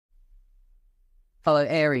Hello,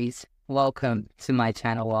 Aries. Welcome to my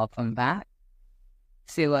channel. Welcome back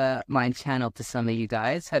to my channel to some of you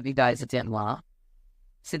guys. Hope you guys are doing well.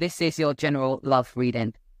 So this is your general love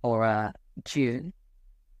reading for June.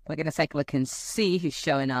 We're going to take a look and see who's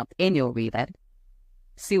showing up in your reading.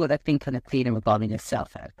 See what they think and are feeling regarding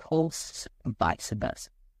yourself, and of course, vice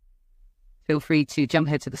versa. Feel free to jump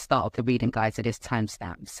ahead to the start of the reading, guys. It is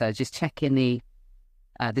timestamped. So just check in the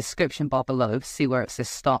description bar below, see where it says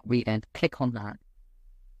start reading, click on that.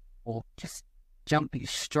 Or just jump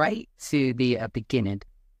straight to the beginning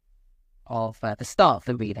of the start of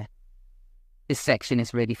the reading. This section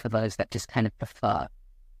is really for those that just kind of prefer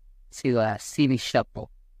to see me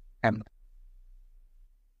shuffle.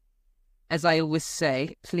 As I always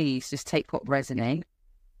say, please just take what resonates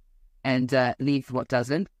and leave what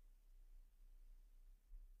doesn't.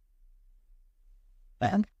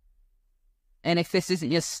 And if this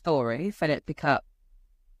isn't your story, if I don't pick up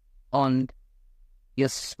on your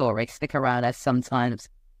story, stick around, as sometimes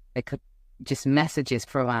they could just messages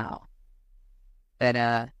throughout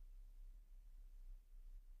that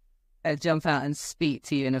jump out and speak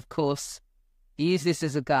to you, and of course use this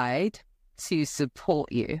as a guide to support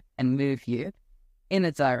you and move you in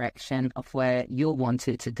a direction of where you're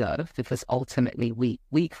wanted to go, because ultimately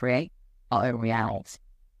we create our own reality.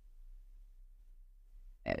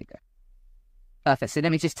 There we go. Perfect. So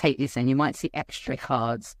let me just take this in. You might see extra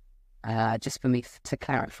cards just for me to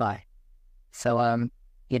clarify. So yeah,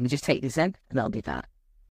 let me just take this in and I'll do that.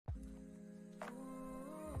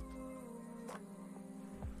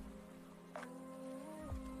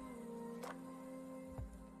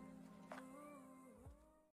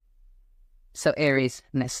 So Aries,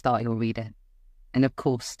 let's start your reading. And of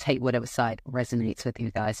course, take whatever side resonates with you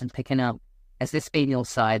guys, and picking up, as this being your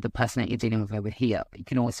side, the person that you're dealing with over here, you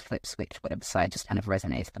can always flip switch whatever side just kind of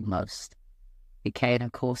resonates the most. Okay, and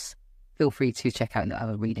of course, feel free to check out the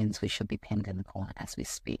other readings, which should be pinned in the corner as we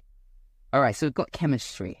speak. All right, so we've got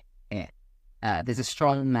chemistry here. There's a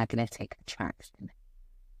strong magnetic attraction.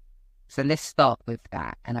 So let's start with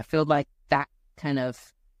that. And I feel like that kind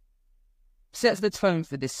of sets the tone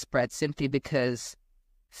for this spread, simply because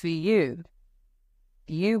for you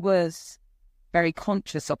was very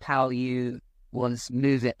conscious of how you was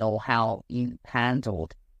moving or how you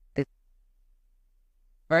handled it.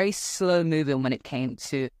 Very slow moving when it came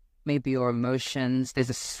to maybe your emotions. There's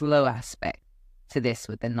a slow aspect to this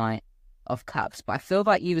with the Knight of Cups, but I feel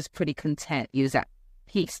like you was pretty content. You was at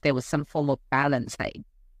peace. There was some form of balance, like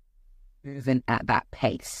moving at that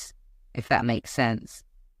pace, if that makes sense.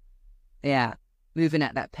 Yeah, moving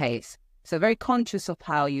at that pace. So very conscious of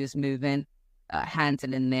how you was moving,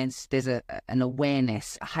 handling this. There's an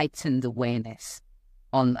awareness, a heightened awareness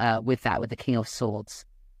on with the King of Swords.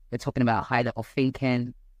 We're talking about high level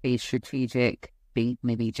thinking, be strategic, be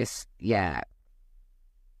maybe just, yeah,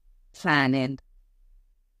 planning,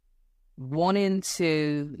 wanting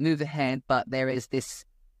to move ahead, but there is this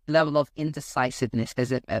level of indecisiveness.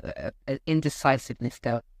 There's an indecisiveness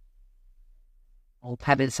there, or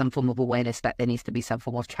having some form of awareness that there needs to be some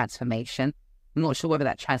form of transformation. I'm not sure whether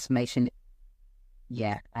that transformation,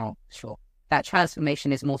 yeah, I'm sure. That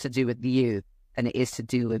transformation is more to do with you than it is to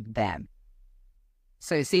do with them.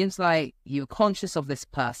 So it seems like you're conscious of this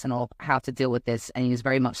person or how to deal with this, and he was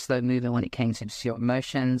very much slow moving when it came to your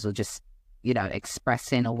emotions or just, you know,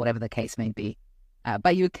 expressing or whatever the case may be.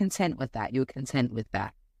 But you were content with that. You were content with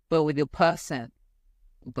that. But with your person,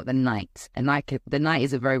 we've got the Knight. And the Knight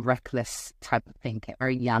is a very reckless type of thinker,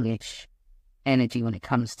 very youngish energy when it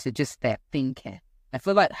comes to just their thinking. I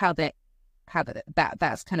feel like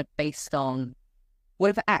that's kind of based on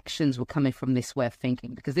whatever actions were coming from this way of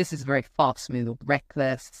thinking, because this is very fast-moving,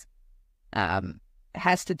 reckless. It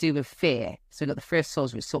has to do with fear. So we've got the Fear of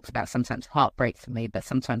Swords, which talks about sometimes heartbreak for me, but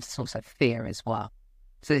sometimes it's also fear as well.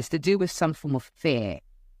 So it's to do with some form of fear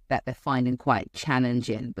that they're finding quite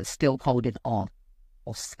challenging, but still holding on,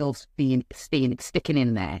 or still sticking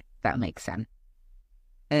in there, if that makes sense.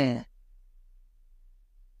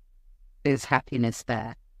 There's happiness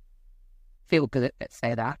there. Feel good, let's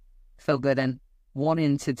say that. Feel good and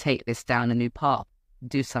wanting to take this down a new path,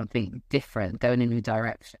 do something different, go in a new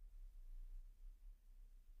direction.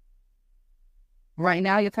 Right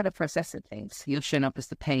now, you're kind of processing things. You're showing up as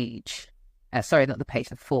the page. Sorry, not the page,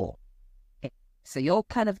 the four. So you're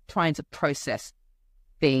kind of trying to process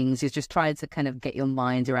things. You're just trying to kind of get your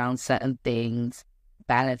mind around certain things,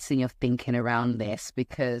 balancing your thinking around this,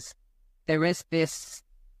 because there is this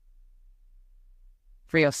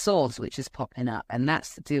Three of Swords which is popping up, and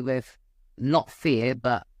that's to do with not fear,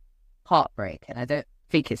 but heartbreak. And I don't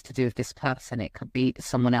think it's to do with this person. It could be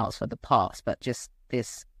someone else from the past, but just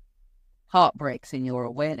this heartbreaks in your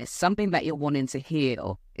awareness, something that you're wanting to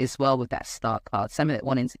heal as well with that Star card, something that you're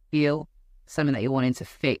wanting to heal, something that you're wanting to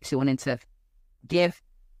fix, you're wanting to give,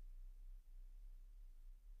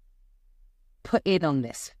 put in on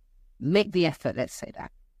this, make the effort, let's say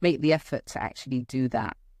that, make the effort to actually do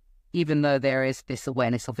that, even though there is this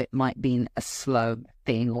awareness of it might be a slow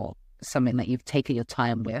thing or something that you've taken your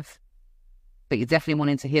time with, but you're definitely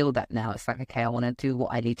wanting to heal that now. It's like, okay, I want to do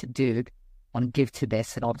what I need to do, I want to give to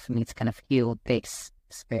this in order for me to kind of heal this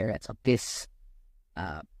spirit of this,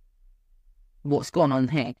 what's going on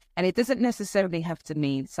here. And it doesn't necessarily have to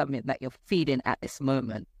mean something that you're feeding at this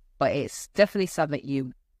moment, but it's definitely something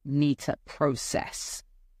you need to process,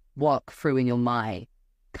 work through in your mind,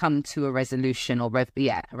 come to a resolution or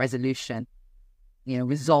a resolution,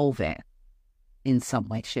 resolve it in some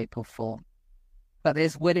way, shape or form. But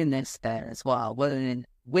there's willingness there as well. Willingness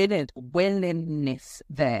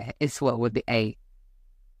there as well with the A.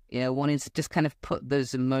 Wanting to just kind of put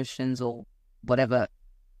those emotions or whatever,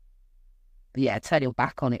 turn your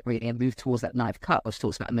back on it really and move towards that ninth cup, which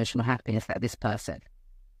talks about emotional happiness that this person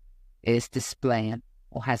is displaying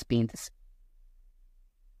or has been displaying.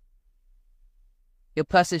 Your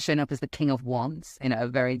person showing up as the King of Wands, a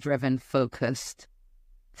very driven, focused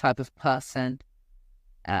type of person,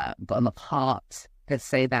 bottom of heart, let's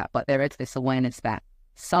say that. But there is this awareness that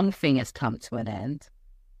something has come to an end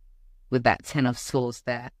with that Ten of Swords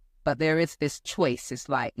there. But there is this choice. It's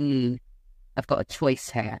like, I've got a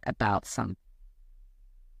choice here about something.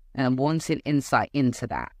 And I'm wanting insight into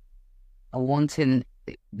that. I'm wanting,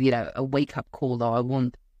 a wake-up call, or I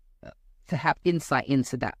want to have insight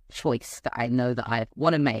into that choice that I know that I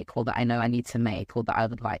want to make, or that I know I need to make, or that I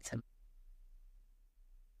would like to.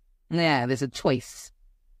 Yeah, there's a choice.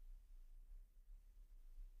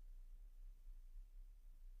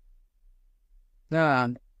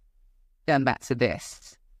 Going back to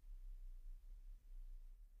this.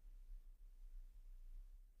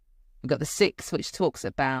 We've got the 6, which talks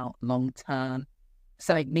about long-term,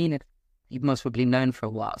 something meaning you've most probably known for a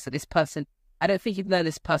while. So this person, I don't think you've known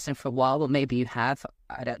this person for a while, or maybe you have,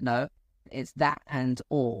 I don't know. It's that and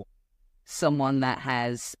or someone that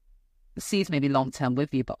sees maybe long-term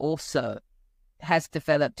with you, but also has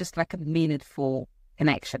developed just like a meaningful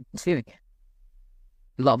connection to you.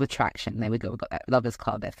 A lot of attraction. There we go. We've got that Lover's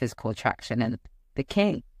card, that physical attraction, and the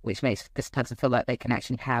King, which makes this person feel like they can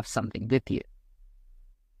actually have something with you.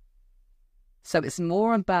 So it's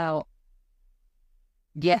more about,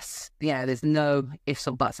 yes, there's no ifs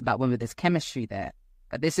or buts about whether there's chemistry there,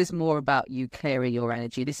 but this is more about you clearing your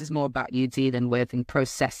energy. This is more about you dealing with and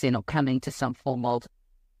processing or coming to some form of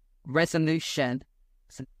resolution,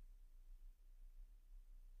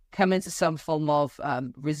 coming to some form of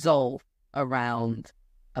resolve around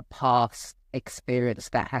a past experience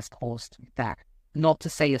that has caused that. Not to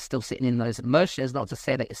say you're still sitting in those emotions, not to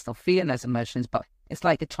say that you're still feeling those emotions, but it's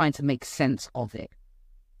like you're trying to make sense of it.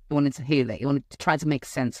 You wanted to heal it. You wanted to try to make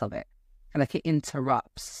sense of it. And like it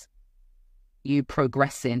interrupts you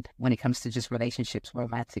progressing when it comes to just relationships,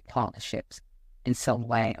 romantic partnerships in some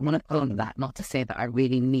way. I want to own that, not to say that I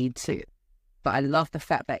really need to, but I love the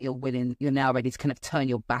fact that you're now ready to kind of turn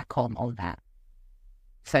your back on that.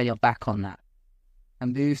 Turn your back on that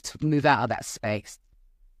and move out of that space.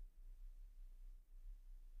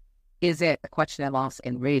 Is it, the question I'm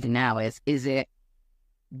asking really now is it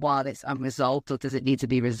while it's unresolved, or does it need to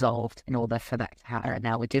be resolved in order for that to happen?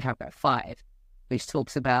 Now, we did have that 5, which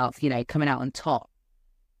talks about, coming out on top,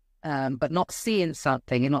 but not seeing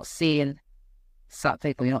something. You're not seeing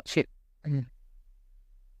something, or you're not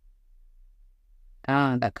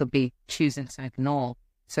that could be choosing to ignore.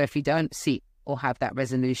 So if you don't see or have that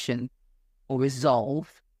resolution or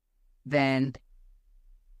resolve, then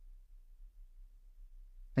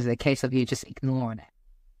is it a case of you just ignoring it?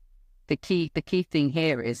 The key thing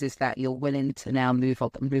here is that you're willing to now move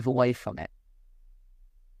away from it.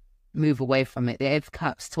 Move away from it. The 8 of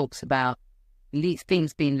Cups talks about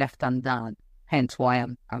things being left undone. Hence why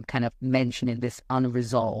I'm kind of mentioning this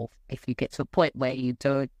unresolved. If you get to a point where you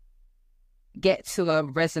don't get to a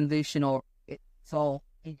resolution, or it's all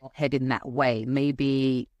in your head in that way,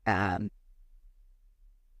 maybe they're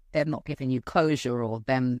not giving you closure, or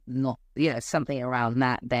them not, something around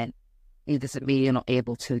that, then it doesn't mean you're not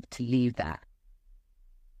able to leave that.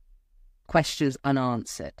 Questions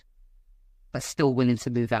unanswered, but still willing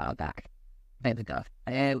to move out of that. There we go.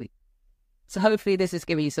 So hopefully this is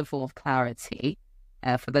giving you some form of clarity.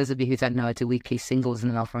 For those of you who don't know, I do weekly singles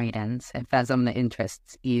and love readings. If that's something that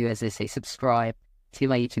interests you, as I say, subscribe to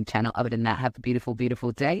my YouTube channel. Other than that, have a beautiful,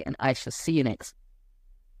 beautiful day, and I shall see you next